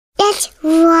Let's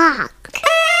rock!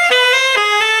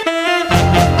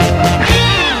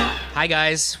 Hi,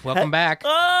 guys. Welcome back.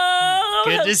 Oh,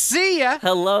 Good to see ya.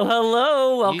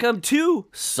 hello. Welcome to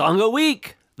Song a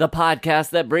Week, the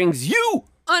podcast that brings you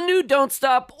a new Don't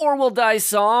Stop or We'll Die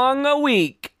song a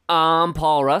week. I'm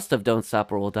Paul Rust of Don't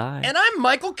Stop or We'll Die. And I'm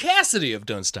Michael Cassidy of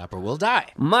Don't Stop or We'll Die.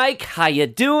 Mike, how you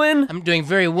doing? I'm doing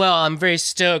very well. I'm very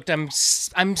stoked. I'm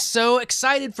so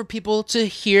excited for people to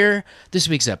hear this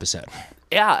week's episode.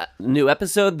 Yeah, new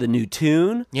episode, the new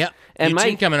tune. Yep. And New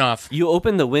tune Mike, coming off. You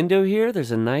open the window here.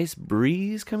 There's a nice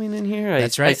breeze coming in here.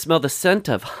 That's right. I smell the scent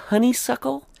of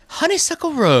honeysuckle.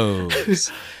 Honeysuckle Rose.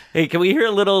 Hey, can we hear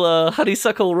a little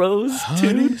honeysuckle rose?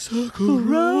 Honeysuckle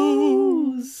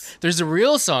Rose. There's a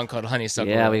real song called Honeysuckle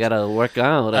Yeah, Rose. we gotta work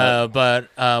out. But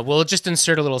we'll just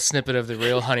insert a little snippet of the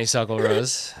real Honeysuckle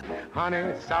Rose.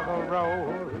 Honeysuckle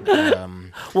Rose.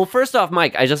 Well, first off,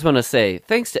 Mike, I just want to say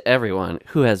thanks to everyone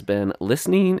who has been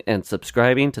listening and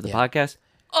subscribing to the podcast.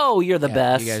 Oh, you're the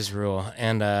best. You guys rule.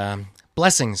 And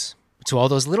blessings to all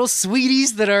those little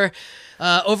sweeties that are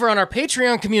over on our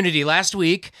Patreon community. Last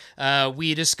week,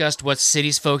 we discussed what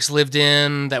cities folks lived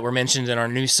in that were mentioned in our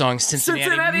new song,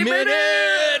 Cincinnati Minute.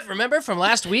 Remember from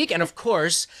last week? And of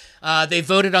course, they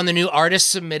voted on the new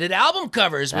artist-submitted album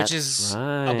covers, which is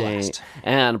a blast.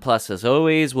 And plus, as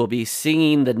always, we'll be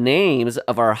singing the names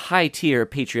of our high-tier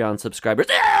Patreon subscribers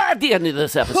at the end of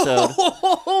this episode.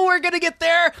 We're going to get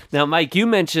there. Now, Mike, you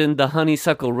mentioned the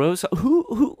Honeysuckle Rose.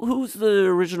 Who's the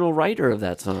original writer of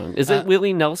that song? Is it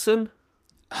Willie Nelson?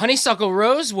 Honeysuckle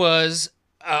Rose was...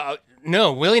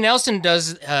 no, Willie Nelson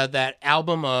does that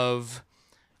album of...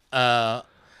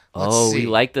 we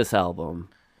like this album.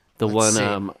 The Let's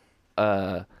one,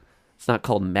 it's not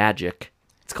called Magic.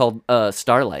 It's called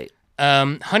Starlight.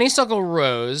 Honeysuckle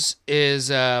Rose is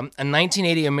a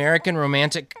 1980 American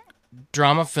romantic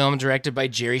drama film directed by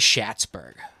Jerry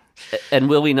Schatzberg. And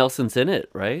Willie Nelson's in it,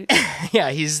 right?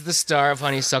 Yeah, he's the star of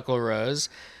Honeysuckle Rose.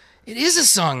 It is a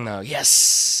song, though.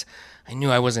 Yes. I knew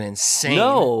I wasn't insane.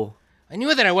 No. I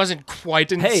knew that I wasn't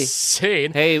quite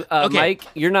insane. Hey, Okay. Mike,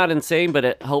 you're not insane, but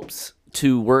it helps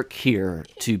to work here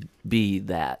to be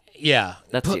that. Yeah.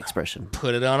 That's the expression.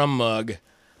 Put it on a mug.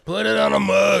 Put it on a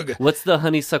mug. What's the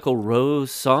Honeysuckle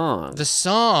Rose song? The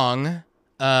song,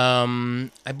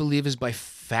 I believe, is by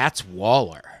Fats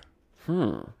Waller.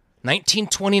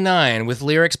 1929, with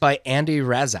lyrics by Andy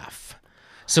Razaf.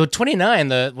 So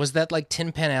 29, was that like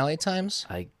Tin Pan Alley times?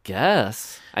 I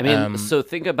guess. I mean, so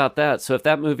think about that. So if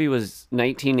that movie was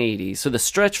 1980, so the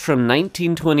stretch from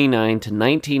 1929 to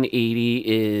 1980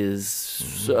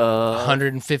 is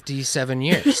 157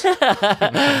 years.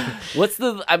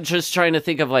 I'm just trying to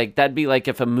think of like, that'd be like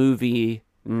if a movie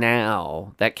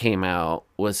now that came out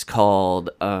was called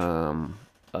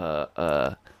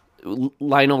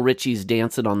Lionel Richie's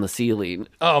Dancing on the Ceiling.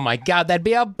 Oh my God, that'd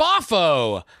be a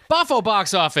Boffo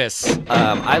box office.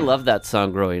 I love that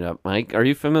song growing up, Mike. Are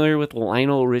you familiar with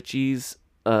Lionel Richie's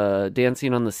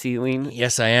Dancing on the Ceiling?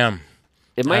 Yes, I am.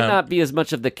 It might not be as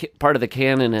much of the part of the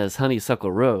canon as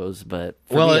Honeysuckle Rose, but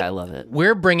for me, I love it.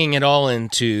 We're bringing it all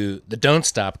into the Don't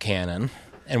Stop canon,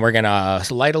 and we're going to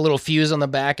light a little fuse on the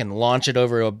back and launch it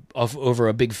over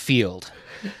a big field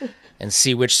and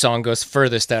see which song goes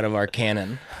furthest out of our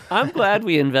canon. I'm glad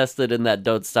we invested in that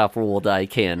Don't Stop or We'll Die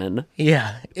canon.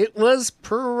 Yeah, it was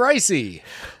pricey.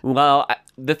 Well,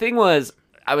 the thing was,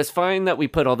 I was fine that we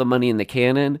put all the money in the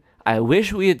canon. I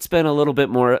wish we had spent a little bit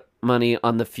more money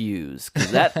on the fuse,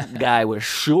 because that guy was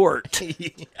short.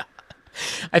 Yeah.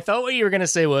 I thought what you were going to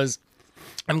say was,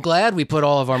 I'm glad we put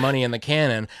all of our money in the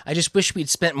cannon. I just wish we'd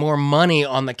spent more money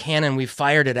on the cannon we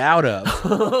fired it out of.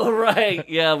 Right.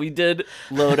 Yeah, we did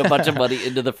load a bunch of money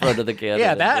into the front of the cannon.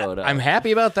 Yeah, and blow it up. I'm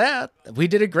happy about that. We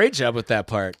did a great job with that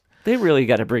part. They really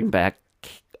got to bring back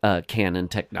canon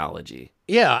technology.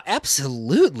 Yeah,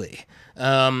 absolutely.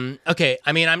 Okay,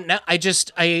 I mean,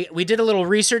 we did a little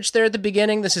research there at the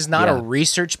beginning. This is not a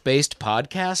research-based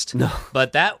podcast. No.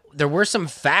 But there were some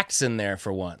facts in there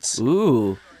for once.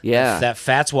 Ooh, yeah. That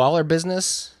Fats Waller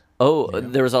business. Oh,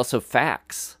 there was also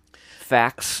Fax.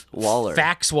 Fax Waller.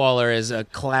 Fax Waller is a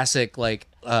classic, like,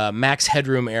 Max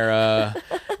Headroom era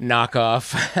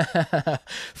knockoff.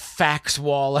 Fax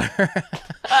Waller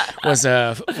was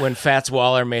when Fats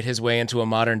Waller made his way into a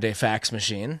modern-day fax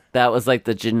machine. That was like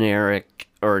the generic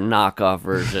or knockoff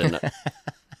version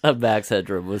of Max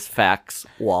Headroom was Fax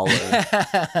Waller.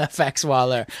 Fax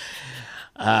Waller.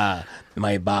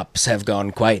 My bops have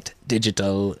gone quite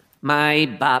digital. My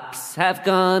bops have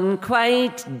gone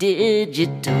quite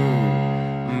digital.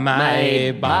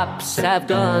 My bops have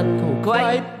gone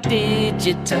quite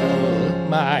digital.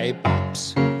 My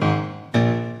bops.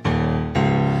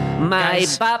 My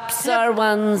Guys. bops are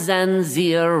ones and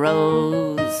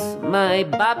zeros. My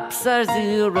bops are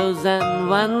zeros and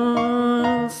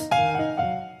ones.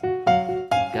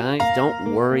 Guys,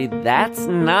 don't worry. That's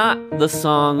not the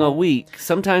song a week.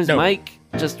 Sometimes No. Mike,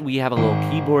 we have a little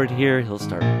keyboard here. He'll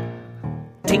start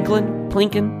tinkling,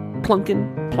 plinking,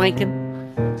 plunking, planking.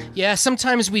 Yeah,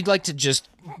 sometimes we'd like to just,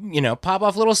 pop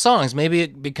off little songs. Maybe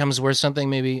it becomes worth something,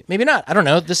 maybe not. I don't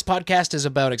know. This podcast is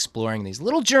about exploring these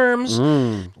little germs.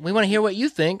 We want to hear what you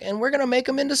think, and we're going to make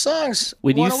them into songs.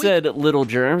 When you One a week. said little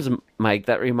germs, Mike,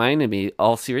 that reminded me,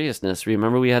 all seriousness,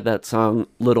 remember we had that song,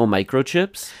 Little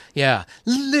Microchips? Yeah.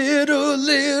 Little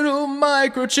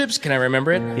microchips. Can I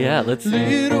remember it? Yeah, let's see.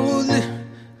 Little Little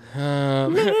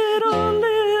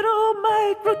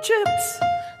microchips.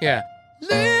 Yeah.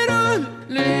 Little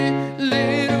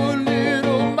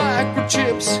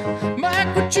microchips.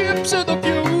 Microchips are the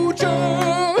future.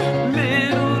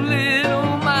 Little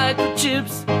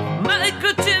microchips.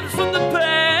 Microchips from the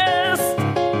past.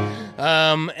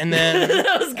 And then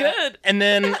That was good. and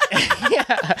then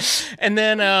yeah. And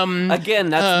then Again,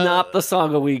 that's not the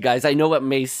song of week, guys. I know it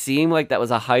may seem like that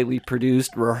was a highly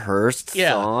produced, rehearsed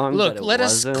yeah. song. Look, but it let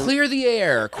wasn't. us clear the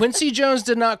air. Quincy Jones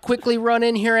did not quickly run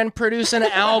in here and produce an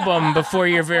album before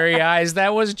your very eyes.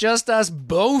 That was just us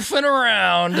boofing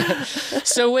around.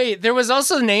 So wait, there was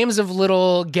also names of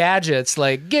little gadgets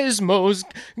like Gizmo's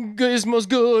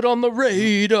good on the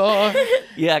radar.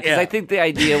 Yeah, because Yeah. I think the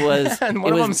idea was And it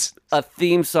one of was them's- a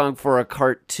theme song for a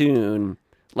cartoon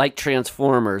like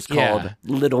Transformers called Yeah.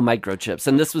 Little Microchips,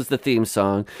 and this was the theme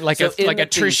song. Like So in a the theme-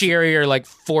 tertiary or like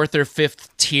fourth or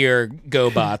fifth tier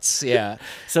GoBots. Yeah.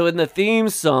 So in the theme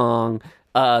song,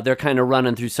 they're kind of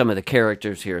running through some of the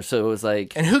characters here. So it was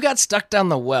like, And who got stuck down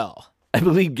the well? I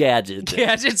believe Gadget.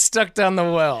 Gadget stuck down the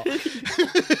well.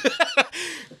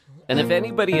 And if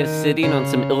anybody is sitting on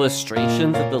some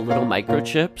illustrations of the little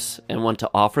microchips and want to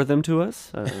offer them to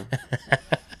us,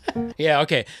 Yeah,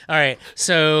 okay. All right.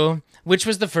 So, which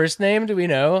was the first name? Do we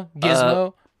know?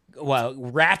 Gizmo? Well,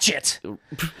 Ratchet.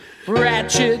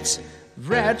 Ratchet's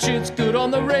good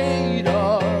on the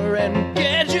radar, and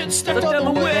Gadget stuck on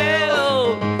the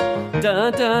well.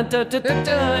 Dun, dun, dun, dun, dun,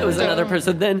 dun. It was another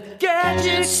person. Then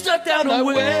Gadget stuck down a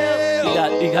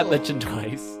well. He got mentioned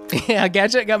twice. Yeah,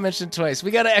 Gadget got mentioned twice.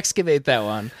 We got to excavate that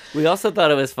one. We also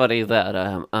thought it was funny that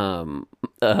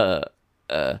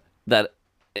that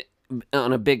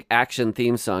on a big action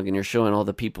theme song, and you're showing all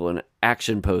the people in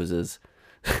action poses.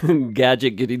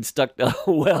 Gadget getting stuck down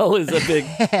a well is a big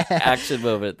action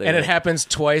moment there. And it happens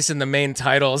twice in the main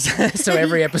titles. So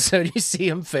every episode you see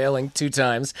him failing 2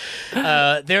 times. All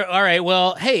right.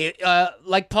 Well, hey,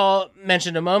 like Paul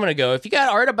mentioned a moment ago, if you got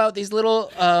art about these little,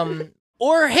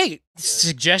 or hey,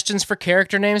 suggestions for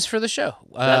character names for the show.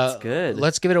 That's good.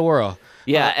 Let's give it a whirl.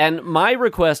 Yeah, and my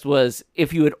request was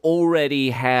if you had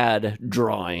already had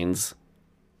drawings,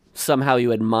 somehow you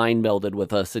had mind melded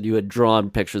with us and you had drawn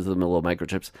pictures of the little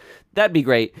microchips, that'd be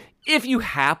great. If you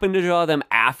happen to draw them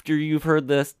after you've heard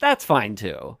this, that's fine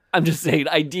too. I'm just saying,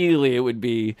 ideally it would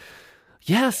be,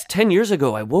 yes, 10 years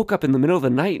ago I woke up in the middle of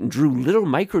the night and drew little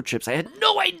microchips. I had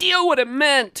no idea what it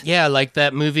meant. Yeah, like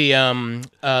that movie, The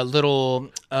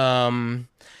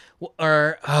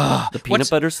peanut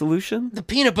butter solution? The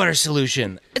peanut butter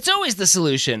solution. It's always the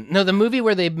solution. No, the movie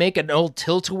where they make an old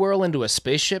tilt-a-whirl into a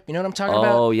spaceship. You know what I'm talking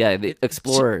about? Oh, yeah, the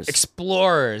Explorers.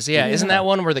 Explorers. Yeah. Isn't that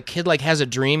one where the kid like has a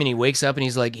dream and he wakes up and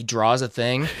he's like, he draws a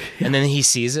thing and then he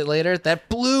sees it later? That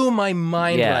blew my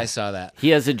mind when I saw that. He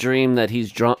has a dream that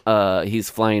he's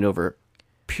flying over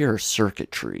pure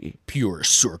circuitry. Pure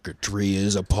circuitry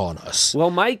is upon us.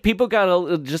 Well, Mike, people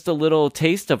got just a little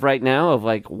taste of right now of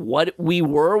like what we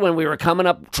were when we were coming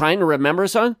up trying to remember a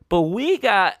song, but we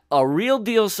got a real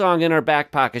deal song in our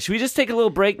back pocket. Should we just take a little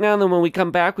break now, and then when we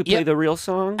come back, we play Yep. the real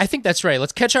song? I think that's right.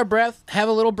 Let's catch our breath, have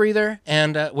a little breather,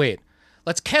 and wait.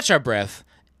 Let's catch our breath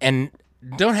and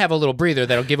don't have a little breather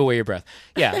that'll give away your breath.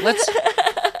 Yeah,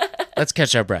 let's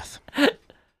catch our breath.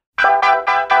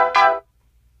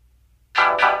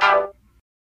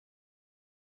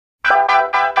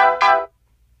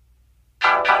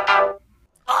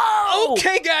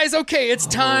 Okay, guys. Okay, it's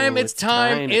time. It's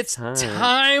time. It's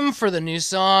time for the new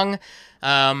song.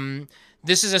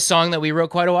 This is a song that we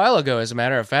wrote quite a while ago, as a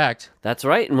matter of fact. That's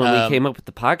right. And when we came up with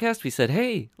the podcast, we said,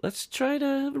 "Hey, let's try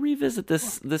to revisit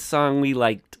this song we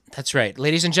liked." That's right,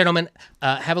 ladies and gentlemen.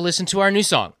 Have a listen to our new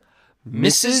song,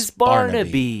 Mrs.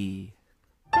 Barnaby.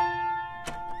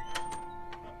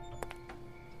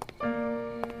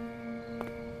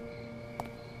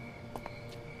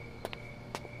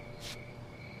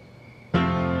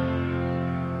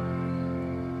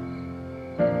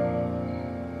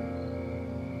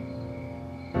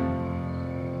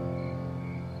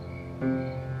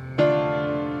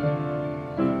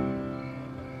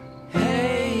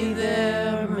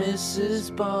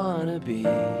 Mrs. Barnaby.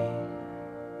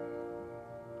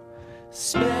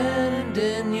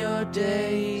 Spending your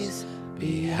days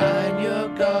behind your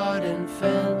garden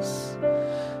fence.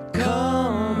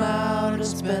 Come out and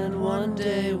spend one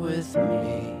day with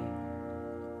me.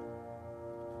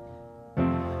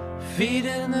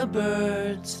 Feeding the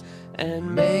birds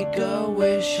and make a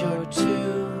wish or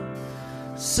two.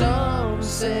 Some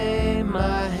say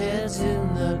my head's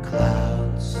in the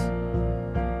clouds,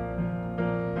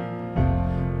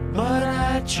 but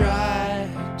I try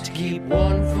to keep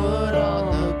one foot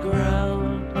on the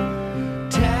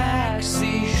ground.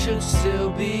 Taxi should still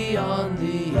be on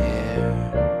the air.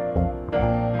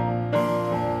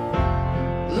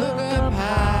 Look up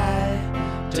high,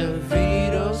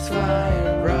 DeVito's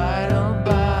flying right on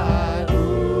by.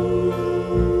 Ooh,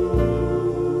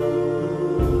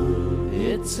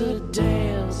 it's a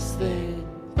dance thing.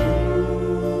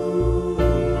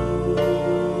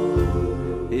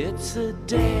 It's a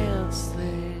dance thing.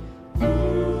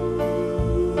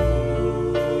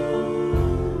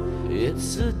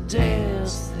 It's a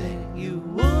dance thing you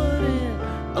wouldn't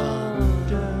understand.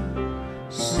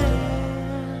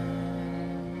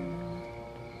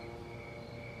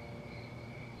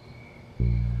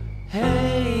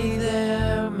 Hey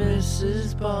there,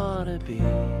 Mrs. Barnaby.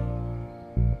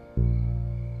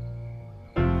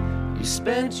 You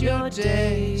spent your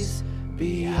days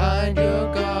behind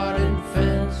your garden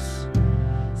fence.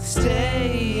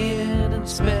 Stay in and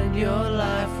spend your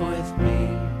life with me.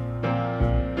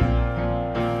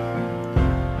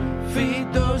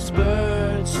 Feed those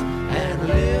birds and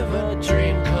live a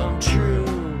dream come true.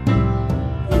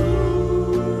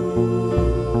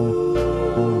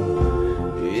 Ooh,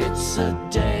 it's a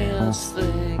dance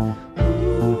thing.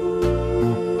 Ooh,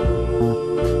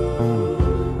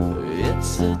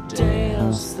 it's a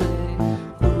dance thing.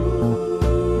 Ooh,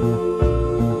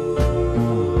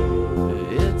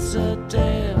 it's a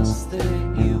dance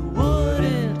thing you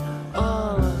wouldn't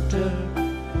understand.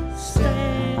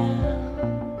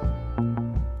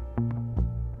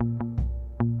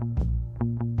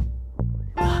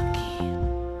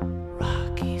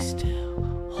 Rocky still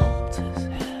holds his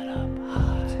head up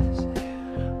high.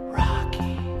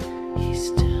 Rocky, he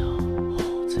still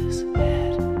holds his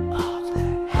head up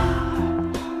high.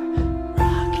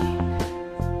 Rocky,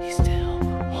 he still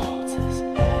holds his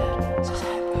head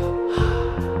up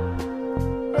high.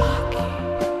 Rocky,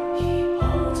 he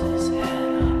holds his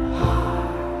head up high.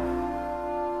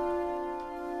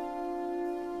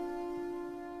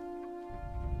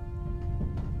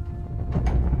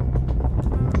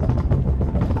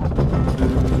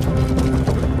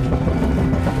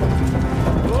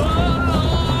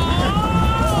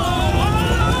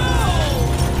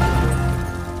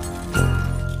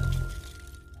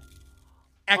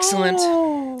 Excellent.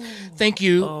 Thank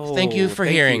you. Thank you for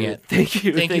hearing it. Thank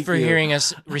you. Thank you for hearing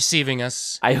us, receiving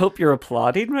us. I hope you're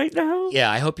applauding right now. Yeah,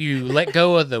 I hope you let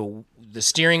go of the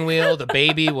steering wheel, the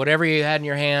baby, whatever you had in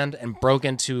your hand, and broke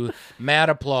into mad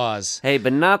applause. Hey,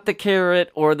 but not the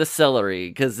carrot or the celery,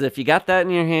 because if you got that in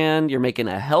your hand, you're making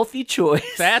a healthy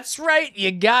choice. That's right.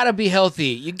 You gotta be healthy.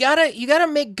 You gotta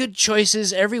make good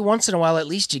choices every once in a while. At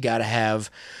least you gotta have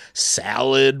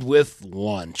salad with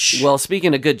lunch. Well,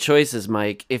 speaking of good choices,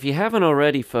 Mike, if you haven't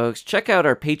already, folks, check out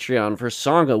our Patreon for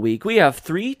Song a Week. We have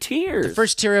 3 tiers. The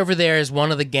first tier over there is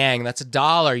one of the gang. That's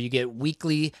 $1. You get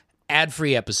weekly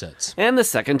ad-free episodes. And the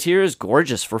second tier is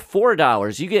gorgeous. For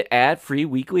 $4, you get ad-free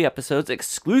weekly episodes,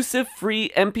 exclusive free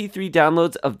MP3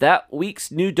 downloads of that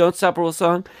week's new Don't Stop Roll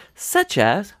song, such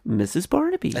as Mrs.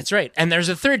 Barnaby. That's right. And there's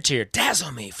a third tier,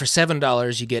 Dazzle Me. For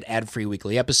 $7, you get ad-free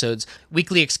weekly episodes,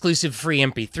 weekly exclusive free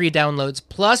MP3 downloads,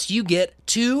 plus you get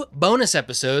 2 bonus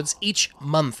episodes each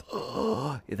month.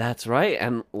 That's right.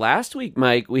 And last week,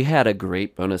 Mike, we had a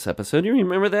great bonus episode. You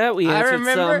remember that? We answered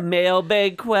some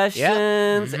mailbag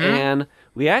questions. And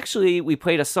we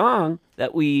played a song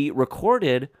that we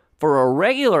recorded for a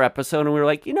regular episode. And we were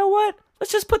like, you know what?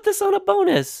 Let's just put this on a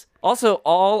bonus. Also,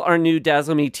 all our new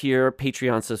Dazzle Me tier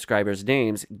Patreon subscribers'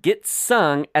 names get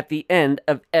sung at the end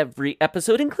of every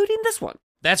episode, including this one.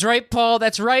 That's right, Paul.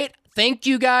 That's right. Thank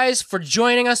you guys for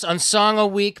joining us on Song a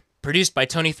Week, produced by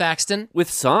Tony Thaxton.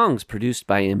 With songs produced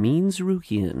by Amin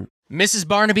Zarukian. Mrs.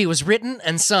 Barnaby was written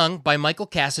and sung by Michael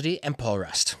Cassidy and Paul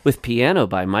Rust. With piano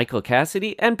by Michael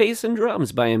Cassidy and bass and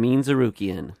drums by Amin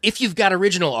Zarukian. If you've got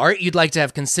original art you'd like to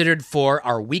have considered for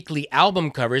our weekly album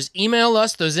covers, email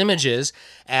us those images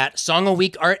at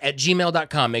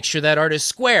songaweekart@gmail.com. Make sure that art is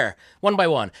square, one by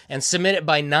one, and submit it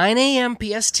by 9 a.m.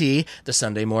 PST the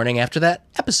Sunday morning after that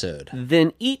episode.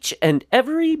 Then each and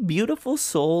every beautiful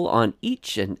soul on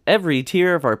each and every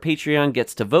tier of our Patreon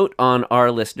gets to vote on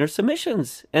our listener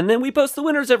submissions. And then and we post the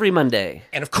winners every Monday.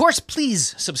 And of course,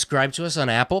 please subscribe to us on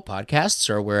Apple Podcasts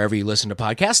or wherever you listen to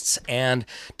podcasts, and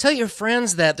tell your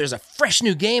friends that there's a fresh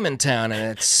new game in town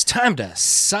and it's time to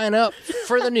sign up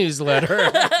for the newsletter.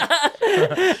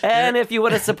 And if you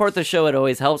want to support the show, it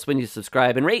always helps when you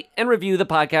subscribe and rate and review the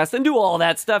podcast and do all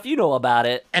that stuff. You know about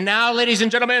it. And now, ladies and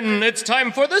gentlemen, it's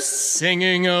time for the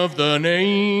singing of the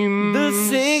names. The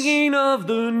singing of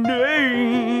the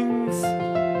names.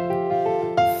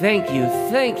 Thank you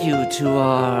to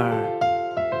our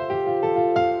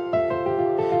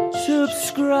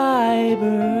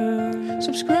subscribers.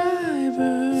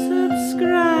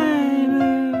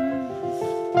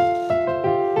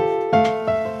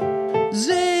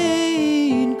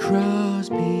 Zane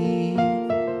Crosby,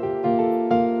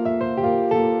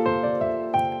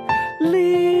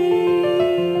 Lee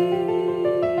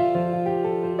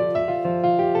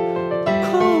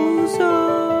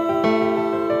Kozar.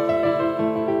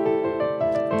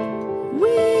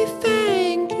 we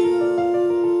thank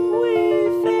you.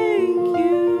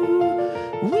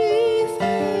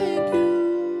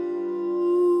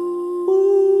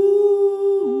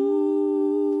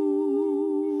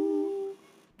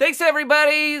 Thanks,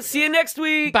 everybody. See you next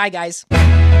week. Bye, guys.